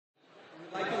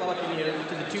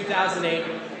2008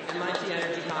 MIT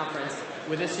Energy Conference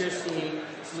with this year's theme,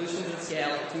 Solutions at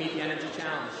Scale to Meet the Energy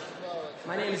Challenge.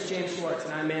 My name is James Schwartz,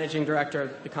 and I'm Managing Director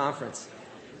of the conference.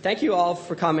 Thank you all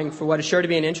for coming for what is sure to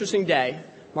be an interesting day,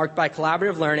 marked by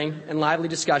collaborative learning and lively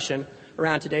discussion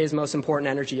around today's most important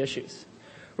energy issues.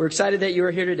 We're excited that you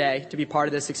are here today to be part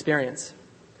of this experience.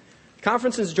 The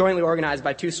conference is jointly organized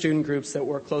by two student groups that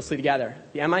work closely together,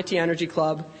 the MIT Energy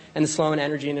Club and the Sloan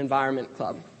Energy and Environment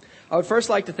Club. I would first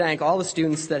like to thank all the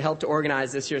students that helped to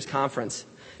organize this year's conference.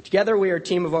 Together, we are a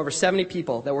team of over 70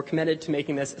 people that were committed to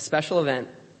making this a special event,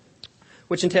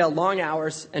 which entailed long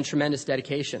hours and tremendous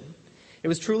dedication. It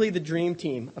was truly the dream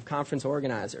team of conference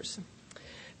organizers.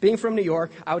 Being from New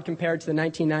York, I would compare it to the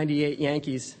 1998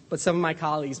 Yankees, but some of my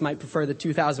colleagues might prefer the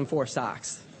 2004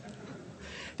 Sox.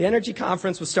 The Energy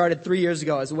Conference was started 3 years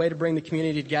ago as a way to bring the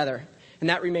community together, and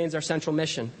that remains our central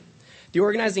mission. The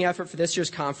organizing effort for this year's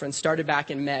conference started back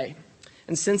in May,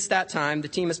 and since that time, the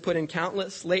team has put in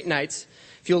countless late nights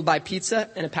fueled by pizza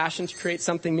and a passion to create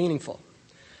something meaningful.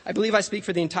 I believe I speak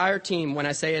for the entire team when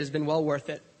I say it has been well worth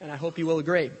it, and I hope you will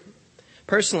agree.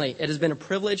 Personally, it has been a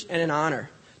privilege and an honor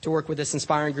to work with this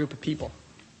inspiring group of people.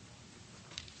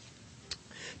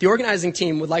 The organizing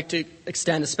team would like to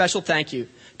extend a special thank you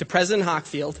to President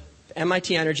Hockfield, the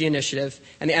MIT Energy Initiative,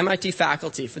 and the MIT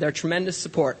faculty for their tremendous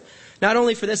support, not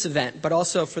only for this event, but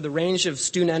also for the range of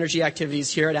student energy activities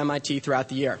here at MIT throughout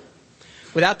the year.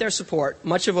 Without their support,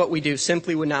 much of what we do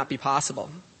simply would not be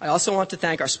possible. I also want to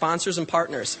thank our sponsors and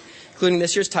partners, including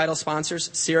this year's title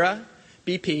sponsors, CIRA,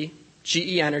 BP,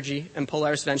 GE Energy, and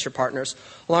Polaris Venture Partners,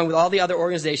 along with all the other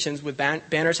organizations with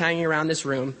banners hanging around this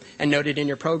room and noted in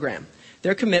your program.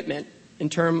 Their commitment in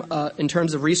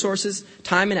terms of resources,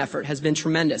 time, and effort has been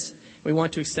tremendous. We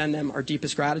want to extend them our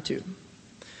deepest gratitude.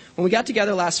 When we got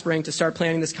together last spring to start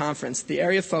planning this conference, the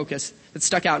area of focus that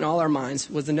stuck out in all our minds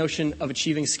was the notion of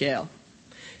achieving scale.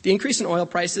 The increase in oil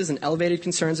prices and elevated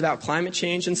concerns about climate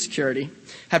change and security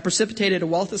have precipitated a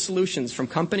wealth of solutions from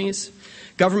companies,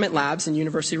 government labs, and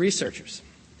university researchers.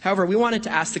 However, we wanted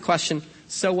to ask the question,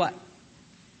 so what?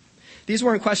 These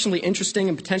were unquestionably interesting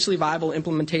and potentially viable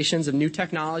implementations of new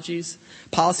technologies,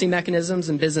 policy mechanisms,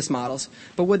 and business models,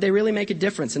 but would they really make a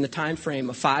difference in the time frame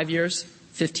of 5 years,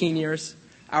 15 years,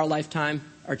 our lifetime,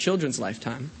 our children's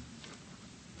lifetime?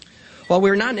 While we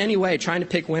were not in any way trying to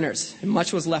pick winners, and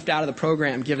much was left out of the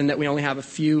program given that we only have a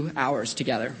few hours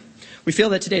together, we feel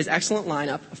that today's excellent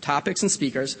lineup of topics and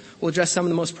speakers will address some of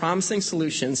the most promising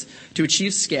solutions to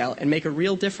achieve scale and make a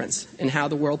real difference in how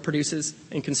the world produces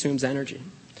and consumes energy.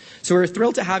 So we're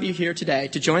thrilled to have you here today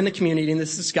to join the community in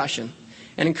this discussion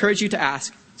and encourage you to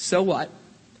ask, so what,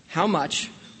 how much,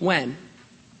 when,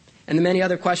 and the many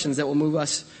other questions that will move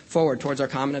us forward towards our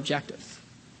common objectives.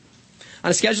 On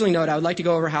a scheduling note, I would like to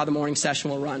go over how the morning session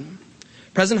will run.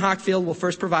 President Hockfield will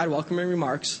first provide welcoming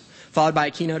remarks, followed by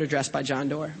a keynote address by John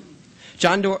Doerr.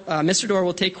 Mr. Doerr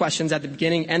will take questions at the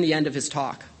beginning and the end of his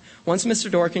talk. Once Mr.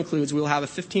 Doerr concludes, we will have a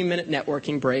 15-minute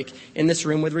networking break in this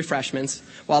room with refreshments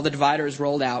while the divider is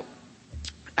rolled out.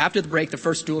 After the break, the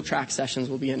first dual-track sessions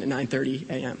will begin at 9:30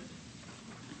 a.m.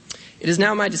 It is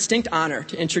now my distinct honor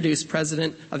to introduce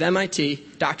President of MIT,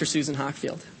 Dr. Susan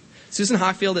Hockfield. Susan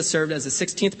Hockfield has served as the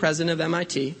 16th president of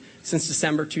MIT since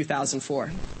December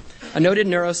 2004. A noted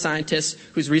neuroscientist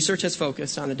whose research has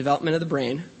focused on the development of the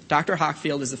brain, Dr.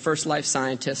 Hockfield is the first life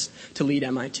scientist to lead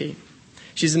MIT.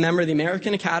 She's a member of the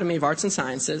American Academy of Arts and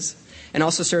Sciences and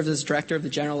also serves as director of the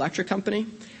General Electric Company,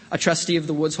 a trustee of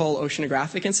the Woods Hole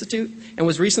Oceanographic Institute, and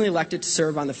was recently elected to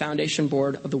serve on the foundation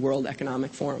board of the World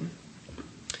Economic Forum.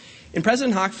 In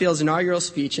President Hockfield's inaugural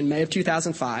speech in May of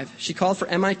 2005, she called for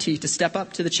MIT to step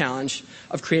up to the challenge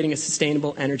of creating a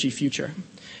sustainable energy future.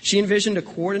 She envisioned a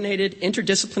coordinated,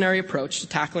 interdisciplinary approach to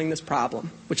tackling this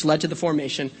problem, which led to the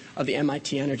formation of the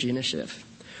MIT Energy Initiative.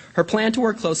 Her plan to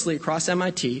work closely across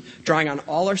MIT, drawing on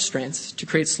all our strengths to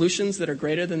create solutions that are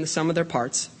greater than the sum of their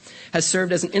parts, has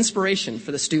served as an inspiration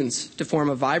for the students to form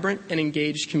a vibrant and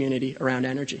engaged community around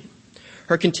energy.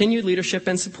 Her continued leadership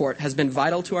and support has been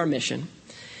vital to our mission,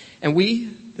 and we,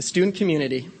 the student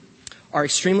community, are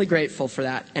extremely grateful for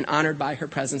that and honored by her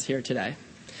presence here today.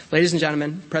 Ladies and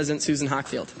gentlemen, President Susan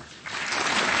Hockfield.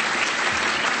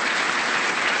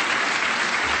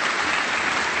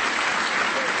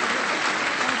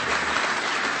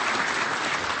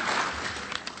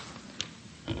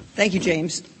 Thank you,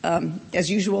 James. As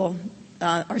usual,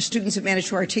 our students have managed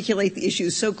to articulate the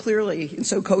issues so clearly and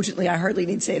so cogently, I hardly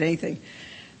need to say anything.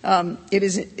 It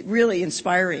is really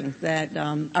inspiring that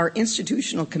our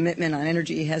institutional commitment on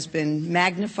energy has been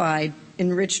magnified,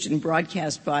 enriched, and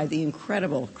broadcast by the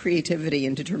incredible creativity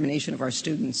and determination of our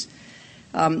students.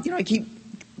 I keep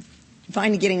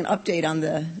finally getting an update on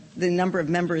the number of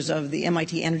members of the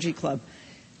MIT Energy Club.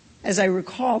 As I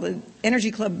recall, the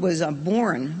Energy Club was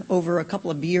born over a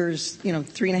couple of years,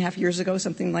 3.5 years ago,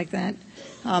 something like that.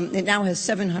 It now has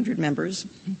 700 members,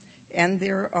 and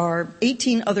there are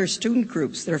 18 other student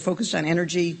groups that are focused on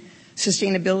energy,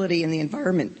 sustainability, and the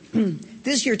environment.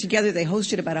 This year together they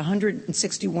hosted about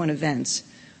 161 events.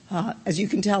 As you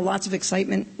can tell, lots of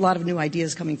excitement, a lot of new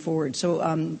ideas coming forward. So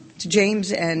to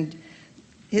James and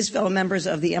his fellow members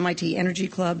of the MIT Energy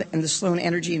Club and the Sloan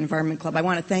Energy and Environment Club, I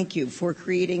want to thank you for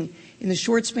creating, in the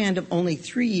short span of only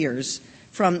 3 years,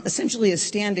 from essentially a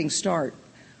standing start,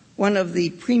 one of the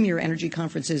premier energy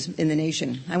conferences in the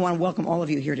nation. I want to welcome all of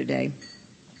you here today.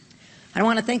 I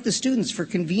want to thank the students for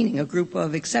convening a group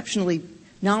of exceptionally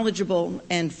knowledgeable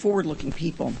and forward-looking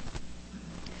people.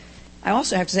 I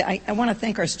also have to say I want to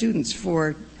thank our students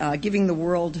for giving the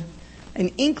world an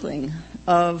inkling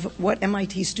of what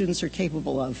MIT students are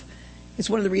capable of. It's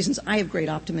one of the reasons I have great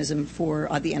optimism for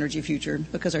the energy future,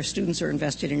 because our students are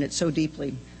invested in it so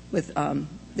deeply with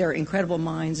their incredible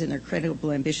minds and their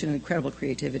incredible ambition and incredible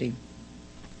creativity.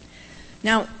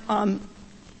 Now,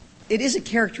 it is a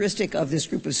characteristic of this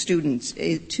group of students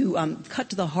to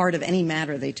cut to the heart of any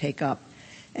matter they take up.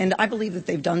 And I believe that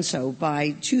they've done so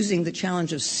by choosing the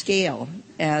challenge of scale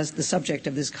as the subject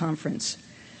of this conference.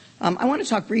 I want to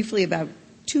talk briefly about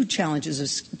two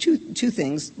challenges, two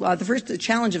things. The first, the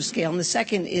challenge of scale, and the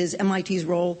second is MIT's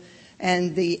role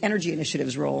and the Energy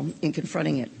Initiative's role in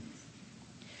confronting it.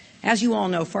 As you all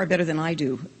know far better than I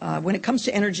do, when it comes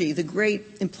to energy, the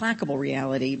great implacable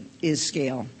reality is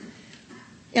scale.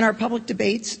 In our public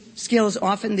debates, scale is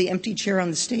often the empty chair on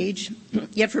the stage,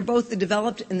 yet for both the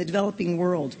developed and the developing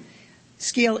world,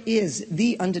 scale is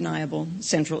the undeniable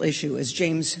central issue, as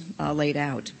James laid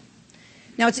out.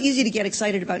 Now, it's easy to get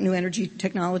excited about new energy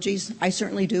technologies. I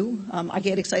certainly do. I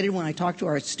get excited when I talk to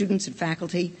our students and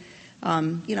faculty.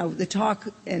 The talk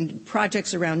and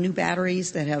projects around new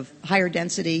batteries that have higher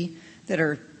density, that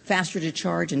are faster to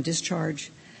charge and discharge,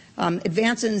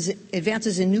 advances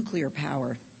in nuclear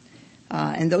power,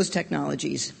 and those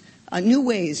technologies, new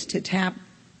ways to tap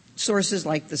sources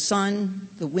like the sun,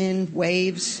 the wind,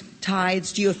 waves,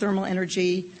 tides, geothermal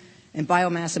energy, and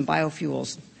biomass and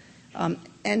biofuels.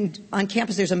 And on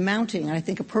campus there's a mounting, and I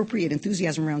think appropriate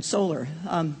enthusiasm around solar.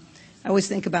 I always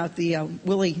think about the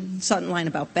Willie Sutton line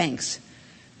about banks.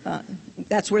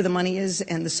 That's where the money is,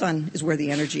 and the sun is where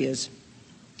the energy is.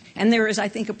 And there is, I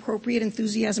think, appropriate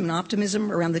enthusiasm and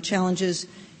optimism around the challenges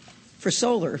for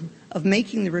solar of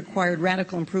making the required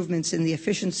radical improvements in the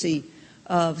efficiency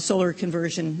of solar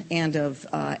conversion and of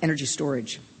energy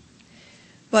storage.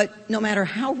 But no matter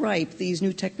how ripe these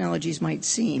new technologies might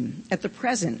seem, at the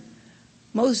present,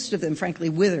 most of them, frankly,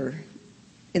 wither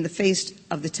in the face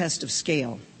of the test of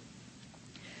scale.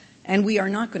 And we are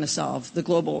not going to solve the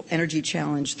global energy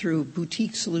challenge through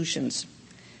boutique solutions.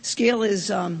 Scale is,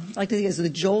 I like to think, is the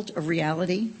jolt of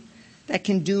reality that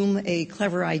can doom a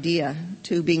clever idea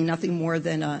to being nothing more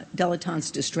than a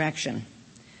dilettante's distraction.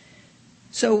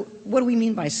 So what do we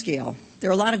mean by scale? There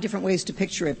are a lot of different ways to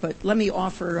picture it, but let me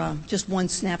offer just one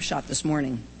snapshot this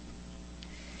morning.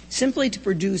 Simply to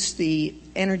produce the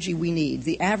energy we need,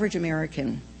 the average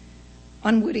American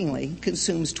unwittingly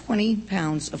consumes 20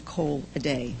 pounds of coal a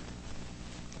day.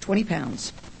 20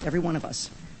 pounds, every one of us,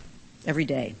 every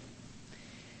day.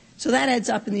 So that adds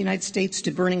up in the United States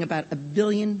to burning about 1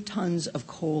 billion tons of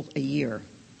coal a year.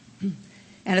 And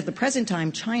at the present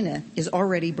time, China is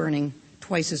already burning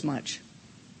twice as much.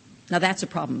 Now that's a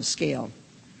problem of scale.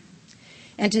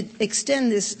 And to extend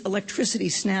this electricity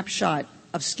snapshot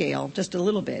of scale just a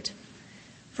little bit,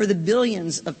 for the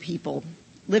billions of people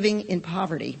living in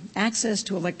poverty, access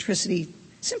to electricity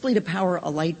simply to power a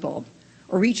light bulb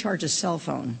or recharge a cell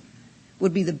phone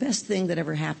would be the best thing that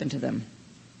ever happened to them.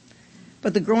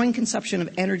 But the growing consumption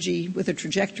of energy with a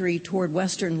trajectory toward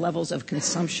Western levels of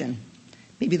consumption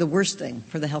may be the worst thing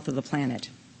for the health of the planet.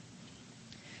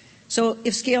 So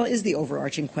if scale is the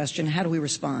overarching question, how do we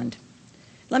respond?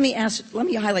 Let me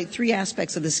highlight 3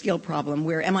 aspects of the scale problem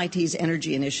where MIT's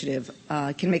Energy Initiative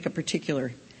can make a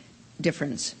particular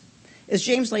difference. As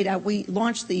James laid out, we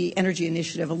launched the Energy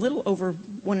Initiative a little over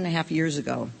 1.5 years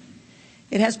ago.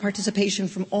 It has participation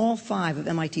from all 5 of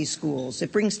MIT schools.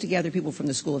 It brings together people from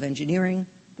the School of Engineering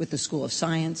with the School of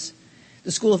Science,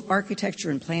 the School of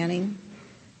Architecture and Planning,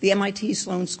 the MIT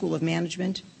Sloan School of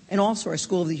Management, and also our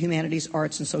School of the Humanities,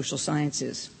 Arts, and Social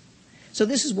Sciences. So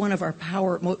this is one of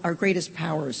our greatest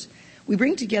powers. We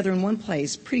bring together in one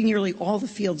place pretty nearly all the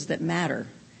fields that matter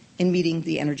in meeting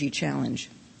the energy challenge.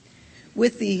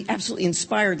 With the absolutely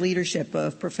inspired leadership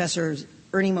of Professors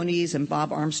Ernie Moniz and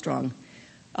Bob Armstrong,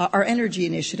 Our energy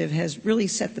initiative has really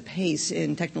set the pace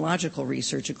in technological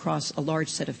research across a large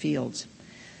set of fields.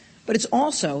 But it's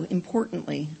also,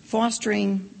 importantly,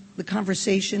 fostering the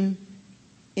conversation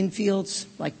in fields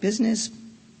like business,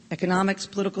 economics,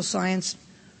 political science,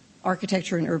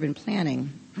 architecture, and urban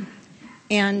planning.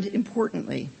 And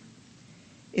importantly,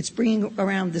 it's bringing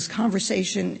around this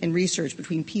conversation and research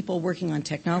between people working on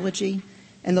technology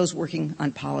and those working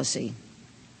on policy.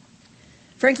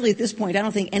 Frankly, at this point, I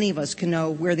don't think any of us can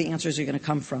know where the answers are going to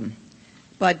come from.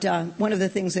 But one of the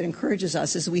things that encourages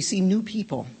us is we see new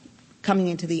people coming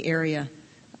into the area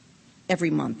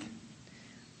every month.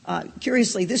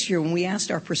 Curiously, this year, when we asked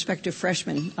our prospective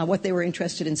freshmen what they were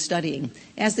interested in studying,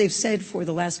 as they've said for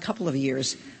the last couple of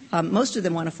years, most of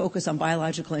them want to focus on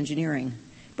biological engineering,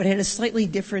 but had a slightly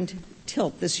different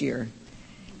tilt this year.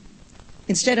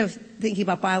 Instead of thinking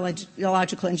about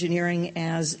biological engineering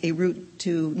as a route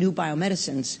to new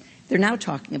biomedicines, they're now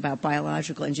talking about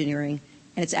biological engineering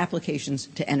and its applications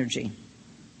to energy.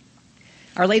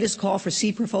 Our latest call for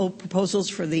seed proposals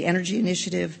for the Energy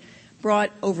Initiative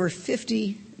brought over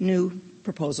 50 new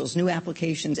proposals, new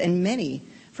applications, and many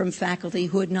from faculty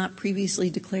who had not previously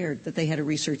declared that they had a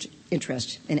research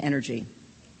interest in energy.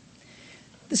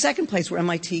 The second place where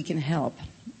MIT can help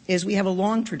is we have a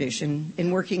long tradition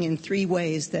in working in three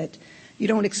ways that you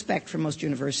don't expect from most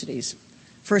universities.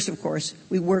 First, of course,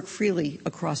 we work freely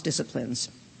across disciplines.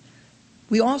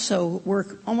 We also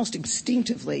work almost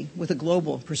instinctively with a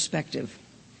global perspective.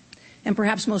 And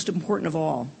perhaps most important of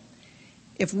all,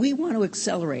 if we want to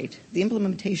accelerate the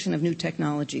implementation of new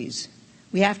technologies,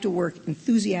 we have to work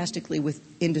enthusiastically with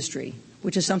industry,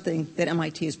 which is something that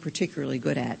MIT is particularly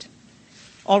good at.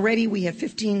 Already, we have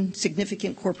 15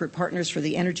 significant corporate partners for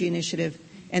the Energy Initiative,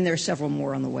 and there are several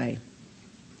more on the way.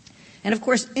 And of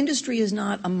course, industry is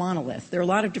not a monolith. There are a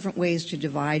lot of different ways to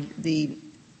divide the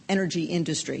energy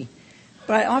industry.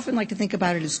 But I often like to think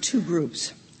about it as two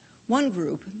groups. One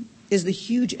group is the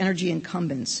huge energy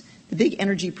incumbents, the big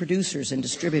energy producers and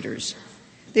distributors.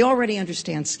 They already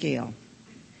understand scale.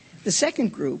 The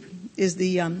second group is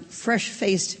the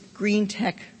fresh-faced green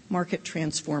tech market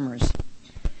transformers.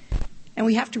 And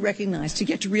we have to recognize, to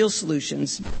get to real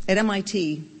solutions, at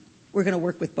MIT, we're going to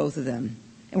work with both of them.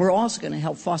 And we're also going to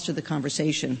help foster the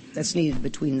conversation that's needed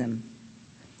between them.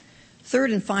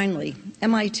 Third and finally,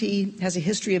 MIT has a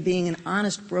history of being an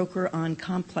honest broker on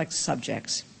complex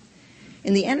subjects.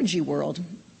 In the energy world,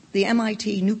 the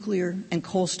MIT nuclear and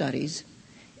coal studies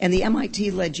and the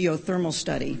MIT-led geothermal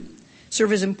study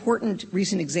serve as important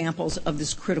recent examples of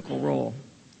this critical role.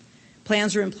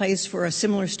 Plans are in place for a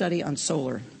similar study on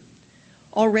solar.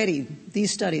 Already,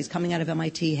 these studies coming out of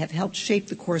MIT have helped shape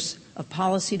the course of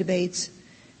policy debates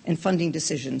and funding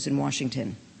decisions in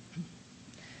Washington.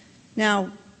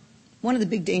 Now, one of the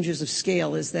big dangers of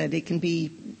scale is that it can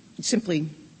be simply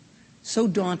so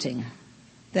daunting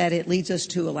that it leads us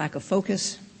to a lack of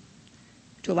focus,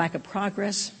 to a lack of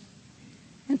progress,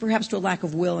 and perhaps to a lack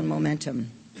of will and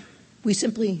momentum. We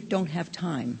simply don't have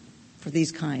time for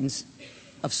these kinds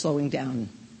of slowing down.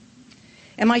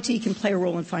 MIT can play a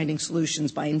role in finding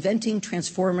solutions by inventing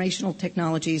transformational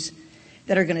technologies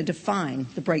that are going to define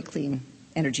the bright, clean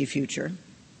energy future.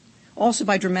 Also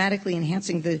by dramatically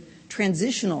enhancing the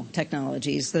transitional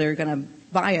technologies that are going to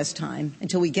buy us time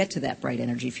until we get to that bright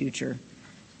energy future.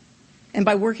 And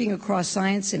by working across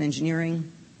science and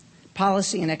engineering,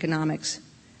 policy and economics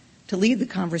to lead the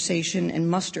conversation and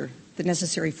muster the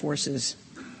necessary forces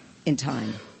in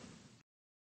time.